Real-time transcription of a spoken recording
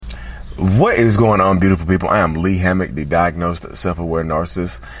What is going on, beautiful people? I am Lee Hammock, the diagnosed self-aware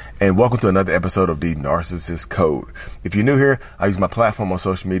narcissist, and welcome to another episode of the Narcissist Code. If you're new here, I use my platform on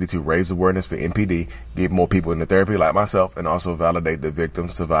social media to raise awareness for NPD, get more people into therapy like myself, and also validate the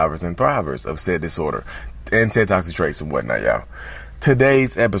victims, survivors, and thrivers of said disorder and said toxic traits and whatnot, y'all.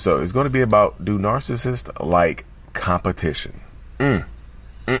 Today's episode is going to be about, do narcissists like competition?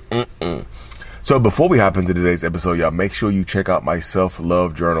 So before we hop into today's episode, y'all, make sure you check out my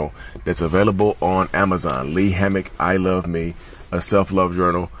self-love journal that's available on Amazon. Lee Hammock, I Love Me, a self-love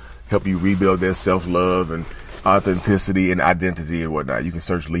journal. Help you rebuild their self-love and authenticity and identity and whatnot. You can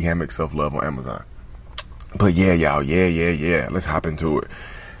search Lee Hammock self-love on Amazon. But yeah, y'all, yeah. Let's hop into it.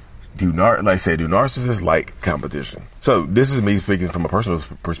 Do narcissists like competition? So this is me speaking from a personal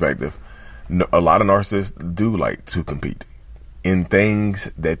perspective. A lot of narcissists do like to compete in things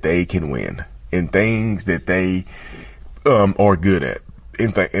that they can win, in things that they are good at,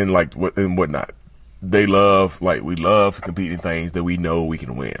 in whatnot. We love to compete in things that we know we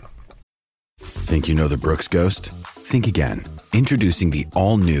can win. Think you know the Brooks Ghost? Think again. Introducing the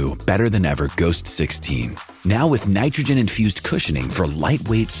all-new, better-than-ever Ghost 16. Now with nitrogen-infused cushioning for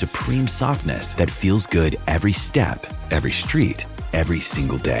lightweight, supreme softness that feels good every step, every street, every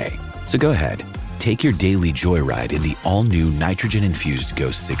single day. So go ahead, take your daily joyride in the all-new nitrogen-infused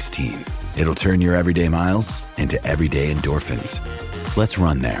Ghost 16. It'll turn your everyday miles into everyday endorphins. Let's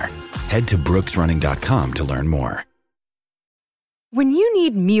run there. Head to brooksrunning.com to learn more. When you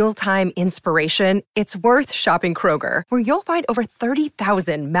need mealtime inspiration, it's worth shopping Kroger, where you'll find over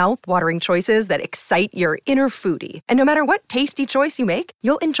 30,000 mouth-watering choices that excite your inner foodie. And no matter what tasty choice you make,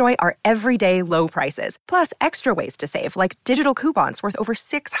 you'll enjoy our everyday low prices, plus extra ways to save, like digital coupons worth over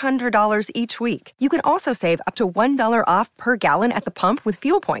 $600 each week. You can also save up to $1 off per gallon at the pump with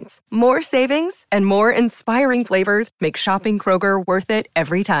fuel points. More savings and more inspiring flavors make shopping Kroger worth it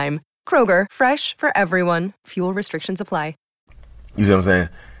every time. Kroger, fresh for everyone. Fuel restrictions apply. You see what I'm saying?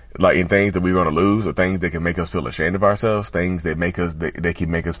 Like in things that we're going to lose, or things that can make us feel ashamed of ourselves, things that that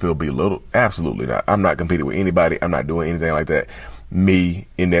can make us feel belittled. Absolutely not. I'm not competing with anybody. I'm not doing anything like that. Me,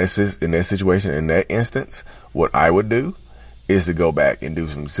 in that situation, in that instance, what I would do is to go back and do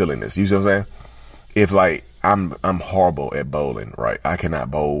some silliness. You see what I'm saying? If I'm horrible at bowling, right? I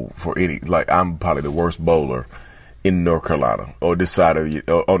cannot bowl for I'm probably the worst bowler in North Carolina, or this side of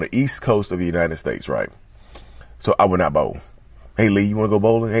on the East Coast of the United States, right? So I would not bowl. Hey Lee, you want to go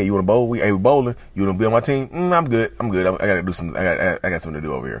bowling? Hey, you want to bowl? We're bowling. You want to be on my team? I'm good. I gotta do some. I got something to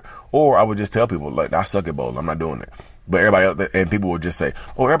do over here. Or I would just tell people, like, I suck at bowling. I'm not doing it. But everybody else, and people would just say,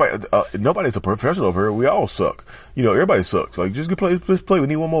 oh, nobody's a professional over here. We all suck. Everybody sucks. Like, just play. We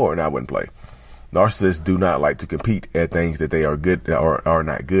need one more, and I wouldn't play. Narcissists do not like to compete at things that they are good or are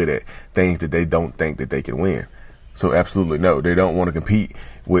not good at, things that they don't think that they can win. So absolutely no, they don't want to compete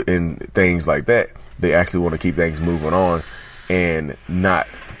in things like that. They actually want to keep things moving on and not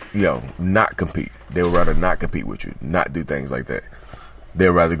compete. They would rather not compete with you, not do things like that. They'd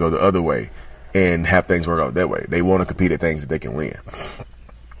rather go the other way and have things work out that way. They want to compete at things that they can win.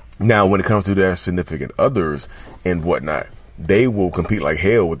 Now, when it comes to their significant others and whatnot, they will compete like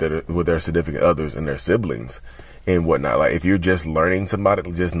hell with their significant others and their siblings and whatnot. Like, if you're just learning somebody,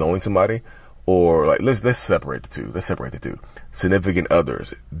 just knowing somebody, or like, let's separate the two. Let's separate the two. Significant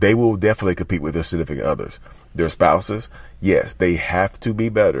others, they will definitely compete with their significant others. Their spouses, yes, they have to be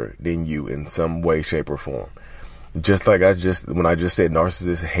better than you in some way, shape, or form. Just like when I just said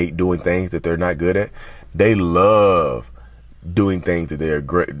narcissists hate doing things that they're not good at, they love doing things that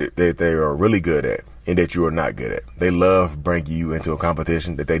they are really good at and that you are not good at. They love bringing you into a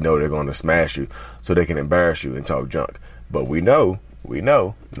competition that they know they're going to smash you, so they can embarrass you and talk junk. But we know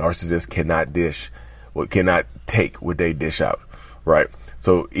narcissists cannot take what they dish out, right?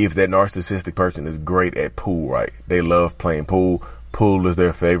 So if that narcissistic person is great at pool, right? They love playing pool. Pool is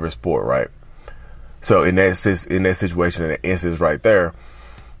their favorite sport, right? So in that situation, in that instance right there,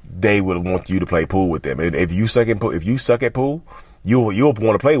 they would want you to play pool with them. And if you suck at pool, you'll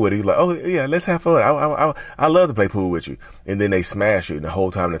want to play with it. You're like, oh yeah, let's have fun. I love to play pool with you. And then they smash you, and the whole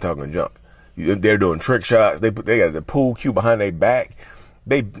time they're talking junk. They're doing trick shots. They got the pool cue behind their back.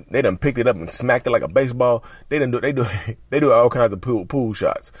 They done picked it up and smacked it like a baseball. They do all kinds of pool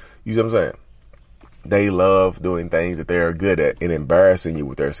shots. You see what I'm saying? They love doing things that they're good at and embarrassing you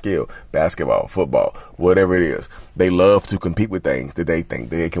with their skill. Basketball, football, whatever it is. They love to compete with things that they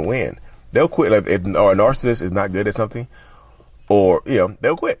think they can win. They'll quit. Like, if a narcissist is not good at something, or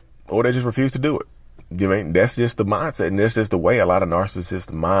they'll quit, or they just refuse to do it. You know what I mean? That's just the mindset, and that's just the way a lot of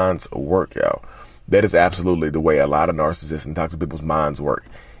narcissist minds work, y'all. That is absolutely the way a lot of narcissists and toxic people's minds work.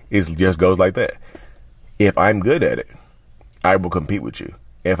 It just goes like that. If I'm good at it, I will compete with you.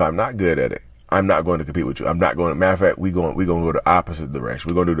 If I'm not good at it, I'm not going to compete with you. I'm not going to, matter of fact, we're going to go the opposite direction.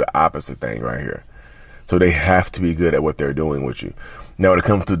 We're going to do the opposite thing right here. So they have to be good at what they're doing with you. Now, when it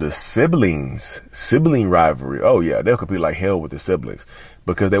comes to the sibling rivalry, oh yeah, they'll compete like hell with the siblings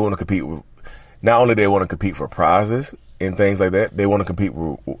because they want to compete with, not only they want to compete for prizes and things like that, they want to compete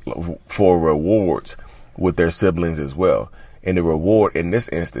for rewards with their siblings as well. And the reward in this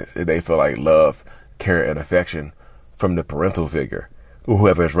instance is they feel like love, care, and affection from the parental figure,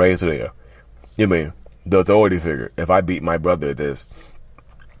 whoever has raised them. You mean the authority figure? If I beat my brother at this,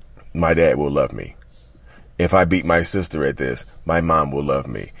 my dad will love me. If I beat my sister at this, my mom will love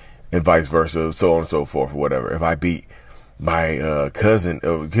me, and vice versa, so on and so forth, or whatever. If I beat my cousin,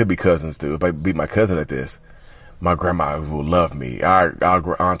 it could be cousins too. If I beat my cousin at this, my grandma will love me. Our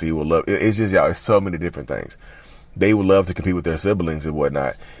auntie will love. It's just, y'all, it's so many different things. They would love to compete with their siblings and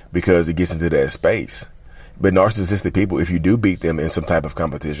whatnot because it gets into that space. But narcissistic people, if you do beat them in some type of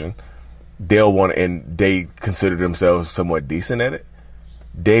competition, they'll want, and they consider themselves somewhat decent at it,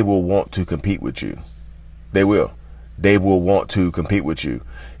 they will want to compete with you. They will. They will want to compete with you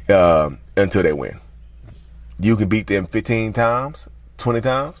until they win. You can beat them 15 times, 20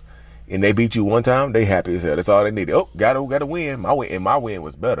 times, and they beat you one time, they happy as hell. That's all they needed. Oh, gotta win. My win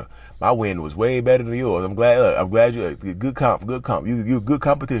was better. My win was way better than yours. I'm glad you good comp. You good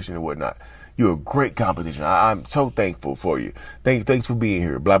competition and whatnot. You're a great competition. I'm so thankful for you. Thanks for being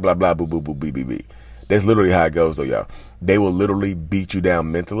here. Blah blah blah. Boo boo boo. Beep beep beep. That's literally how it goes, though, y'all. They will literally beat you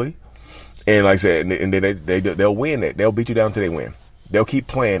down mentally. And like I said, and then they'll win it. They'll beat you down until they win. They'll keep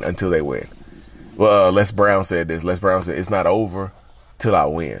playing until they win. Well, Les Brown said this. Les Brown said, it's not over till I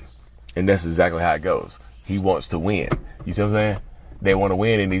win. And that's exactly how it goes. He wants to win. You see what I'm saying? They want to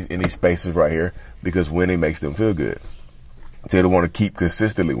win in these spaces right here because winning makes them feel good. So they want to keep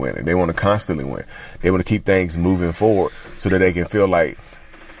consistently winning. They want to constantly win. They want to keep things moving forward so that they can feel like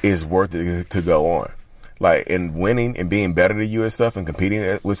it's worth it to go on. Like, and winning and being better than you and stuff and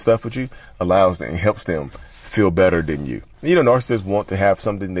competing with stuff with you allows them, helps them feel better than you. You know, narcissists want to have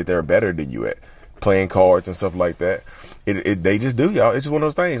something that they're better than you at, playing cards and stuff like that. They just do, y'all. It's just one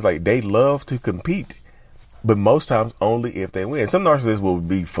of those things. Like, they love to compete, but most times only if they win. Some narcissists will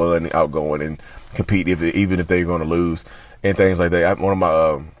be fun and outgoing and compete even if they're going to lose and things like that. One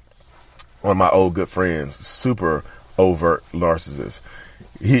of my old good friends, super overt narcissist.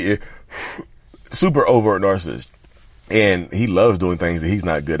 Super overt narcissist, and he loves doing things that he's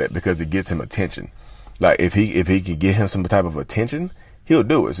not good at because it gets him attention. Like, if he can get him some type of attention, he'll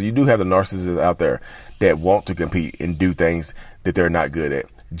do it. So you do have the narcissists out there that want to compete and do things that they're not good at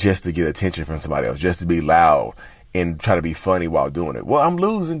just to get attention from somebody else, just to be loud and try to be funny while doing it. Well, I'm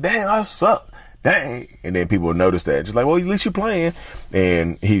losing. Dang, I suck. Dang. And then people notice that. Just like, well, at least you're playing.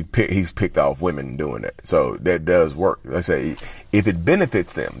 And he's picked off women doing that. So that does work. Like I say, if it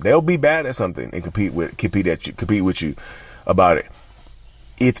benefits them, they'll be bad at something and compete with you about it.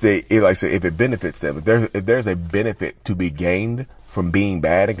 If it benefits them, if there's a benefit to be gained from being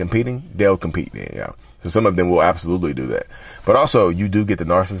bad and competing, they'll compete then, yeah. So some of them will absolutely do that. But also, you do get the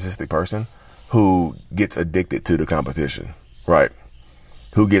narcissistic person who gets addicted to the competition, right?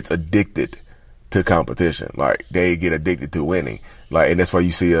 Who gets addicted to competition. Like, they get addicted to winning. Like, and that's why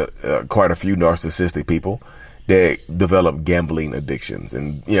you see quite a few narcissistic people that develop gambling addictions,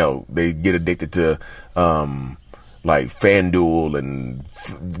 and you know, they get addicted to like FanDuel and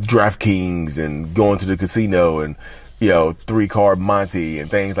DraftKings and going to the casino and, you know, 3-card Monte and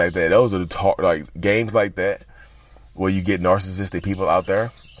things like that. Those are like games like that where you get narcissistic people out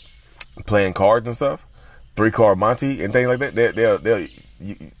there playing cards and stuff. 3-card Monte and things like that.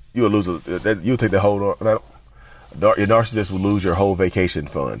 You'll lose. You'll take the whole. Your narcissist will lose your whole vacation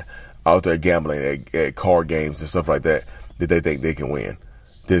fund out there gambling at card games and stuff like that they think they can win.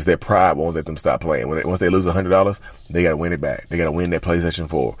 There's their pride won't let them stop playing. Once they lose $100, they gotta win it back. They gotta win that PlayStation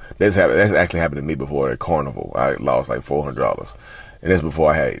 4. That's actually happened to me before at Carnival. I lost like $400, and that's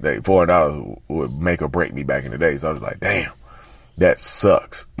before I had like $400 would make or break me back in the day. So I was like, damn, that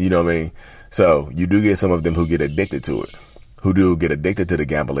sucks. You know what I mean? So you do get some of them who get addicted to it, who do get addicted to the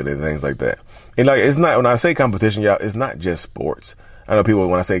gambling and things like that. And like, it's not, when I say competition, y'all, it's not just sports. I know people,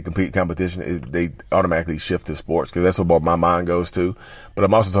 when I say competition, they automatically shift to sports because that's what my mind goes to. But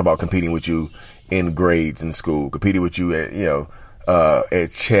I'm also talking about competing with you in grades in school, competing with you at, you know,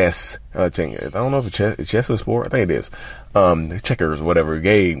 at chess. I don't know if chess is a sport. I think it is. Checkers, whatever,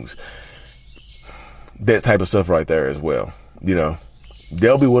 games. That type of stuff right there as well. You know,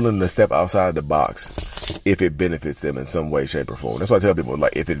 they'll be willing to step outside the box if it benefits them in some way, shape, or form. That's why I tell people,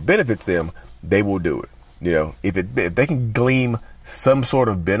 like, if it benefits them, they will do it. You know, if they can glean some sort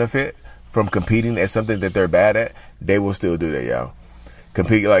of benefit from competing at something that they're bad at, they will still do that, y'all.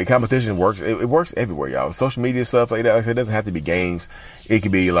 compete. Like competition works. It works everywhere, y'all. Social media stuff like that. Like, it doesn't have to be games. It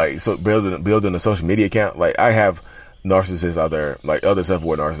could be like so building a social media account. Like I have narcissists out there, like other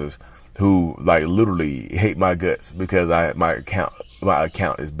self-aware narcissists, who like literally hate my guts because my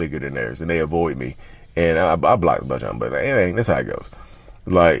account is bigger than theirs, and they avoid me. And I blocked a bunch of them, but hey, that's how it goes.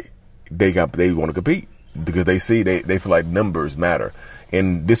 Like they want to compete because they see they feel like numbers matter.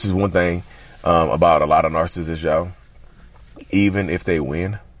 And this is one thing about a lot of narcissists, y'all. Even if they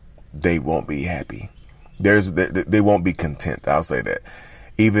win, they won't be happy. They won't be content. I'll say that.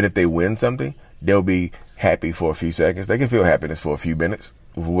 Even if they win something, they'll be happy for a few seconds. They can feel happiness for a few minutes,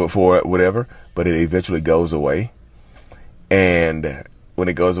 for whatever, but it eventually goes away. And when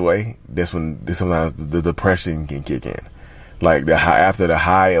it goes away, that's when sometimes the depression can kick in. Like after the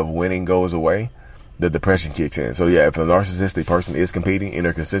high of winning goes away, the depression kicks in. So yeah, if a narcissistic person is competing and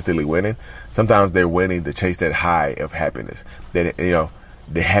they're consistently winning, sometimes they're winning to chase that high of happiness. That, you know,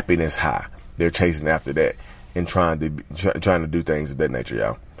 the happiness high. They're chasing after that and trying to do things of that nature,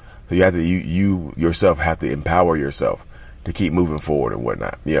 y'all. So you have to, you yourself have to empower yourself to keep moving forward and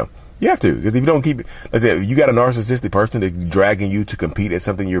whatnot. Yeah, you have to, because if you don't keep it, let's say if you got a narcissistic person that's dragging you to compete at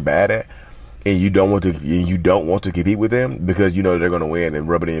something you're bad at, and you don't want to compete with them because you know they're going to win and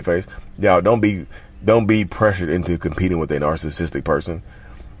rub it in your face, y'all don't be pressured into competing with a narcissistic person.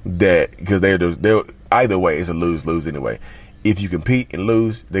 That because they're either way it's a lose anyway. If you compete and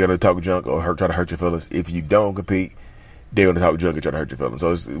lose, they're going to talk junk or try to hurt your feelings. If you don't compete, they're going to talk junk and try to hurt your feelings.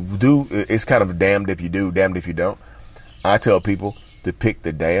 So it's kind of damned if you do, damned if you don't. I tell people to pick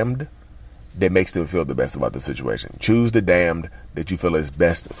the damned that makes them feel the best about the situation. Choose the damned that you feel is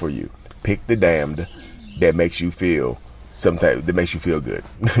best for you. Pick the damned that makes you feel that makes you feel good.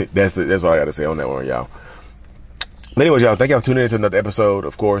 That's what I got to say on that one, y'all. But anyways, y'all, thank y'all for tuning in to another episode.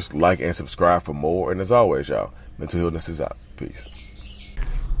 Of course, like and subscribe for more. And as always, y'all, mental illness is out. Peace.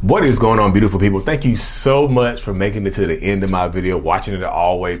 What is going on, beautiful people? Thank you so much for making it to the end of my video, watching it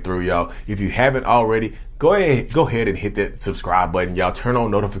all the way through, y'all. If you haven't already, go ahead and hit that subscribe button, y'all. Turn on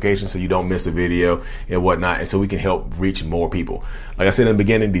notifications so you don't miss a video and whatnot, and so we can help reach more people. Like I said in the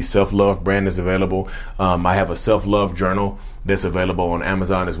beginning, the self-love brand is available. I have a self-love journal that's available on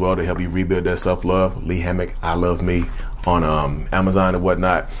Amazon as well to help you rebuild that self-love. Lee Hammock, I Love Me, on Amazon and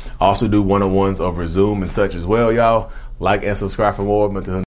whatnot. I also do one-on-ones over Zoom and such as well, y'all. Like and subscribe for more mental